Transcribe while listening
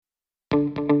A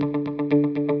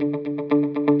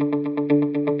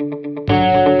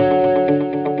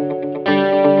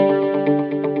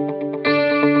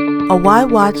Why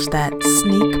Watch That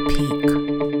sneak peek.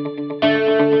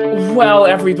 Well,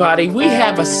 everybody, we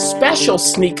have a special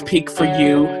sneak peek for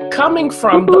you coming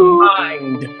from the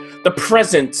mind, the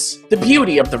presence, the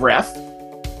beauty of the ref.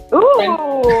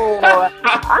 Ooh,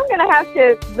 I'm going to have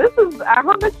to, this is, how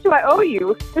much do I owe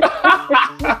you?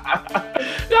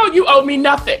 No, you owe me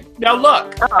nothing. Now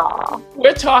look,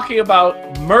 we're talking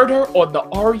about Murder on the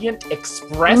Orient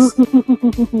Express,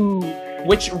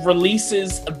 which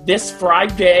releases this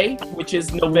Friday, which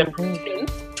is November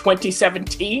 10th,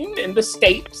 2017 in the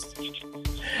States.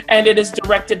 And it is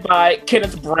directed by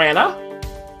Kenneth Branagh,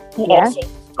 who also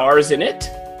stars in it.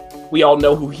 We all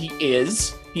know who he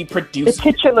is. He produced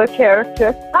the titular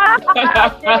character.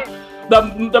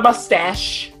 the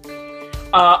mustache.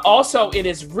 Also, it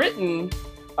is written,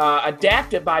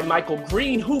 adapted by Michael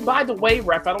Green, who, by the way,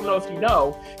 Ref, I don't know if you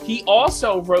know, he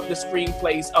also wrote the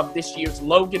screenplays of this year's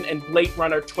Logan and Blade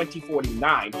Runner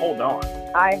 2049. Hold on.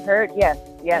 I heard, yes.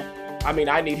 I mean,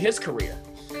 I need his career.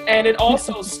 And it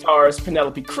also stars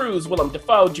Penelope Cruz, Willem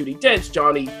Dafoe, Judi Dench,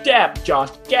 Johnny Depp,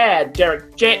 Josh Gad,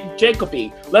 Derek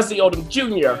Jacobi, Leslie Odom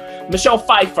Jr., Michelle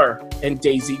Pfeiffer, and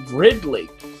Daisy Ridley.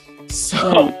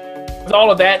 So, with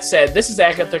all of that said, this is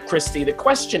Agatha Christie. The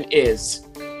question is,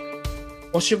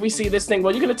 well, should we see this thing?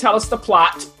 Well, you're going to tell us the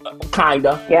plot,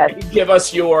 kinda. Yes. And give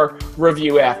us your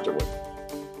review afterward.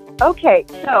 Okay,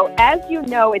 so as you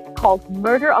know, it's called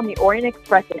Murder on the Orient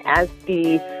Express, and as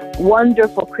the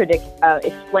wonderful critic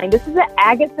explained, this is an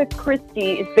Agatha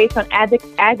Christie. It's based on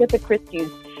Agatha Christie's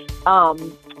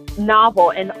novel,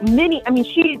 and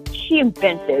she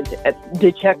invented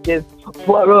Detective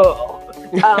Poirot,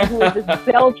 who is this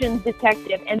Belgian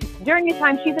detective, and during the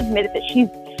time she's admitted that she's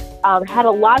had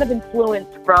a lot of influence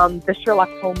from the Sherlock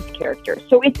Holmes character.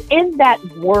 So it's in that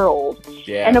world.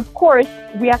 Yeah. And of course,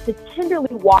 we have to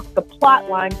tenderly walk the plot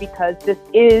line because this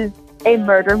is a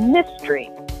murder mystery.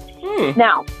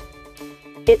 Now,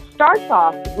 it starts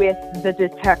off with the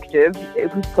detective,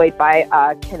 who's played by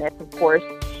Kenneth, of course,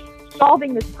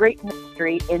 solving this great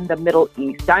mystery in the Middle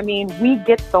East. I mean, we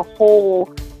get the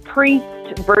whole priest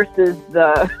versus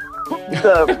the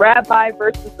rabbi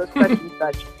versus the such and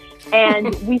such.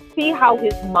 And we see how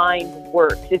his mind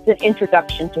works. It's an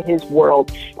introduction to his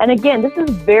world. And again, this is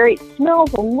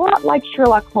smells a lot like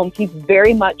Sherlock Holmes. He's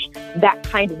very much that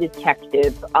kind of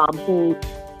detective who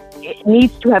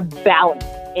needs to have balance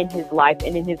in his life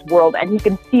and in his world. And he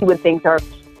can see when things are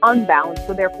unbalanced,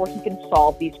 so therefore he can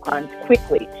solve these crimes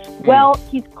quickly. Well,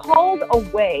 he's called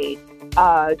away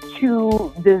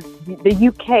to the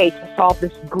UK to solve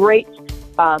this great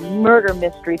murder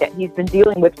mystery that he's been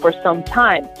dealing with for some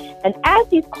time. And as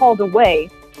he's called away,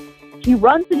 he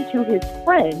runs into his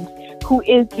friend, who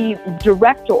is the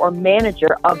director or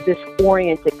manager of this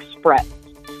Orient Express.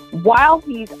 While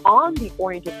he's on the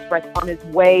Orient Express on his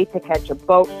way to catch a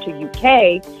boat to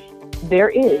UK, there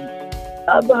is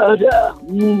a murder.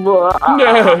 No.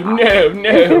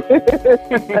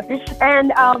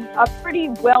 And a pretty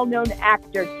well-known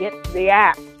actor gets the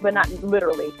axe, but not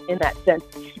literally in that sense.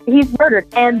 He's murdered,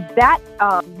 and that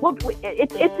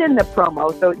it's in the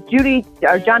promo. So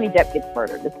Johnny Depp gets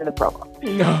murdered. It's in the promo,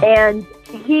 and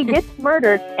he gets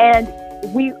murdered, and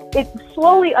it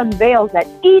slowly unveils that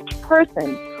each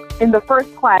person in the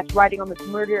first class riding on this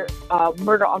murder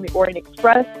on the Orient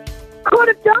Express could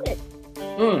have done it,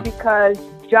 because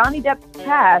Johnny Depp's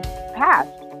past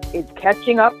is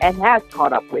catching up and has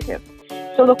caught up with him.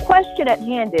 So the question at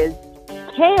hand is,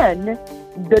 can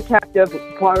Detective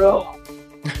Poirot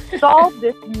solve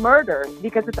this murder,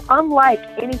 because it's unlike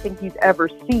anything he's ever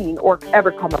seen or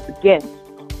ever come up against,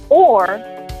 or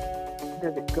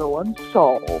does it go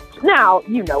unsolved? Now,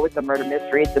 you know it's a murder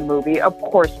mystery, it's a movie, of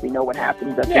course we know what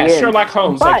happens at the end. Sherlock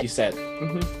Holmes, like you said.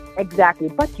 Exactly,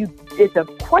 but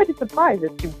it's quite a surprise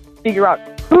as to figure out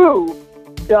who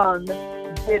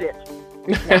did it.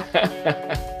 Now,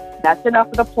 that's enough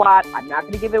of the plot. I'm not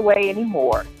going to give it away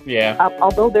anymore. Yeah.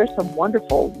 Although there's some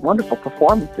wonderful, wonderful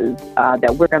performances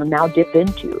that we're going to now dip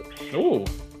into. Ooh.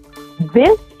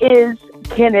 This is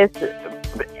Kenneth.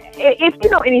 If you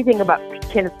know anything about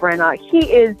Kenneth Branagh,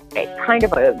 he is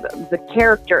the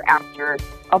character actor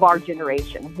of our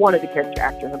generation. One of the character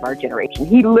actors of our generation.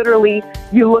 He literally,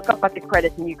 you look up at the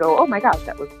credits and you go, oh my gosh,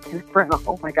 that was Kenneth Branagh.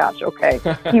 Oh my gosh, okay.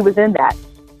 He was in that.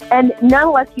 And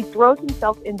nonetheless, he throws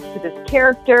himself into this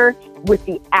character with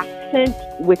the accent,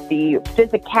 with the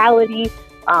physicality,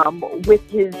 with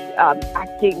his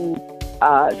acting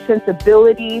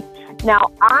sensibilities.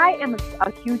 Now, I am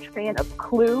a huge fan of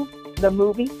Clue, the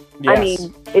movie. Yes. I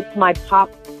mean, it's my top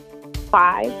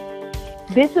 5.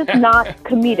 This is not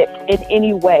comedic in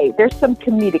any way. There's some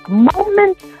comedic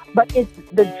moments, but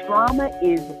the drama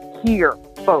is here,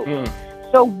 folks.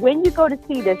 So when you go to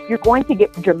see this, you're going to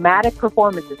get dramatic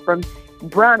performances from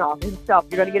Branagh himself.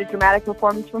 You're going to get a dramatic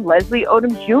performance from Leslie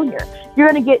Odom Jr. You're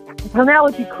going to get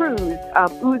Penelope Cruz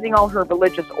oozing all her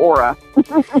religious aura.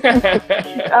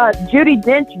 Judi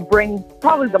Dench brings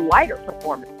probably the lighter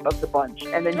performance of the bunch,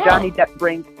 and then Johnny Depp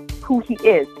brings who he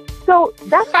is. So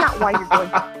that's not why you're going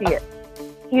to see it.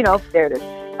 You know, there it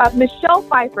is. Michelle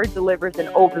Pfeiffer delivers an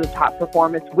over-the-top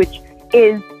performance, which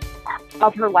is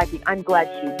of her liking. I'm glad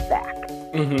she's back.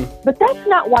 But that's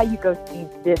not why you go see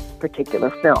this particular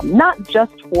film. Not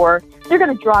just for, they're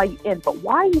going to draw you in, but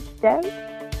why you stay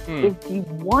is the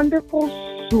wonderful,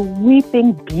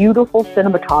 sweeping, beautiful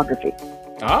cinematography.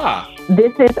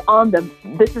 This is on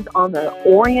the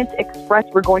Orient Express.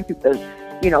 We're going through the,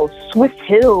 Swiss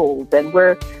hills, and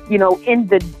we're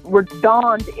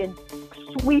donned in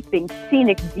sweeping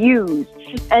scenic views,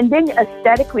 and then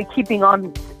aesthetically keeping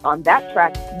on that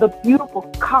track, the beautiful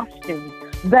costumes,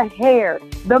 the hair,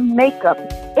 the makeup.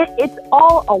 It's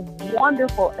all a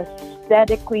wonderful,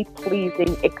 aesthetically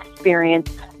pleasing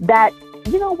experience that,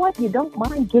 you know what, you don't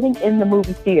mind getting in the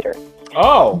movie theater.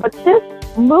 But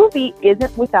this movie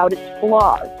isn't without its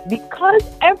flaws, because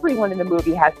everyone in the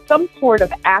movie has some sort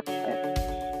of accent.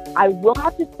 I will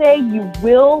have to say you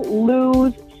will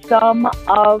lose some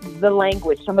of the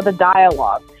language, some of the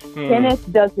dialogue. Kenneth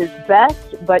does his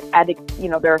best, but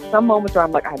there are some moments where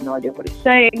I'm like, I have no idea what he's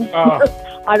saying.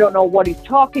 I don't know what he's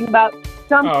talking about.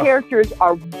 Some characters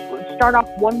start off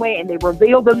one way and they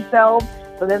reveal themselves,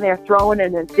 so then they're thrown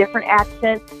in a different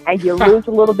accent, and you lose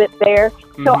a little bit there.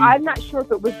 So I'm not sure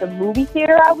if it was the movie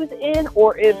theater I was in,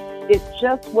 or if it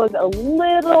just was a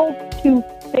little too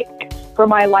thick for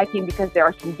my liking, because there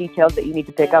are some details that you need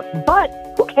to pick up.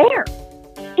 But who cares?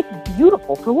 It's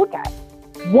beautiful to look at.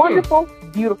 Wonderful,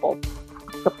 beautiful.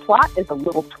 The plot is a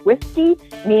little twisty,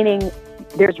 meaning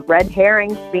there's red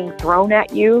herrings being thrown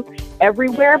at you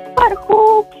everywhere, but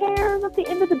who cares at the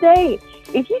end of the day?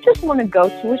 If you just want to go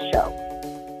to a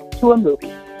show, to a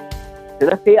movie, to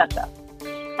the theater,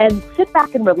 and sit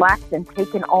back and relax and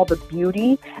take in all the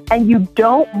beauty, and you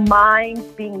don't mind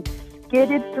being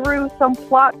skidded through some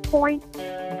plot points,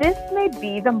 this may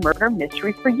be the murder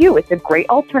mystery for you. It's a great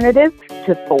alternative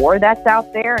to Thor that's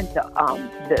out there, and to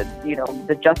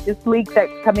the Justice League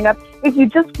that's coming up. If you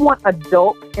just want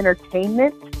adult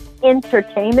entertainment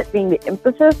being the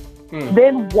emphasis,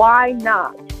 then why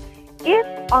not?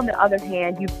 If, on the other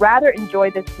hand, you'd rather enjoy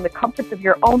this from the comforts of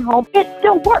your own home, it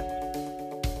still works.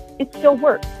 It still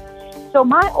works. So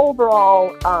my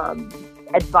overall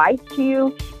advice to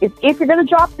you is, if you're going to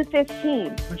drop the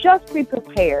 15, just be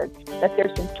prepared that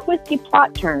there's some twisty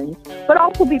plot turns, but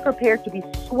also be prepared to be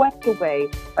swept away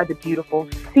by the beautiful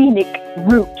scenic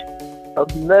route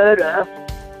of murder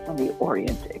on the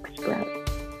Orient Express.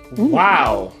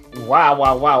 Wow.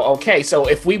 Okay, so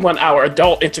if we want our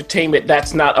adult entertainment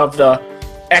that's not of the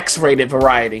X-rated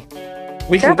variety,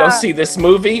 we can go see this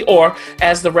movie, or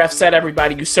as the ref said,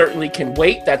 everybody, you certainly can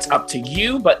wait. That's up to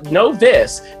you. But know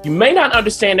this, you may not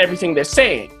understand everything they're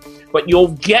saying, but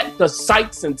you'll get the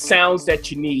sights and sounds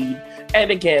that you need.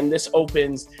 And again, this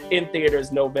opens in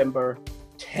theaters November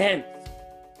 10th.